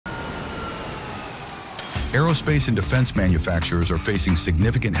Aerospace and defense manufacturers are facing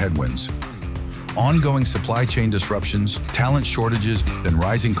significant headwinds. Ongoing supply chain disruptions, talent shortages, and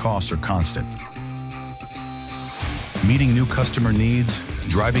rising costs are constant. Meeting new customer needs,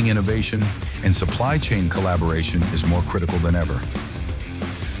 driving innovation, and supply chain collaboration is more critical than ever.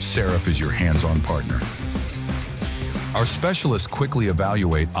 Seraph is your hands-on partner. Our specialists quickly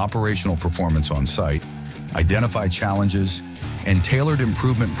evaluate operational performance on site, identify challenges, and tailored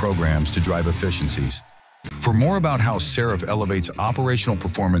improvement programs to drive efficiencies. For more about how Seraph elevates operational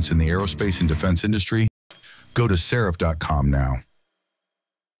performance in the aerospace and defense industry, go to seraph.com now.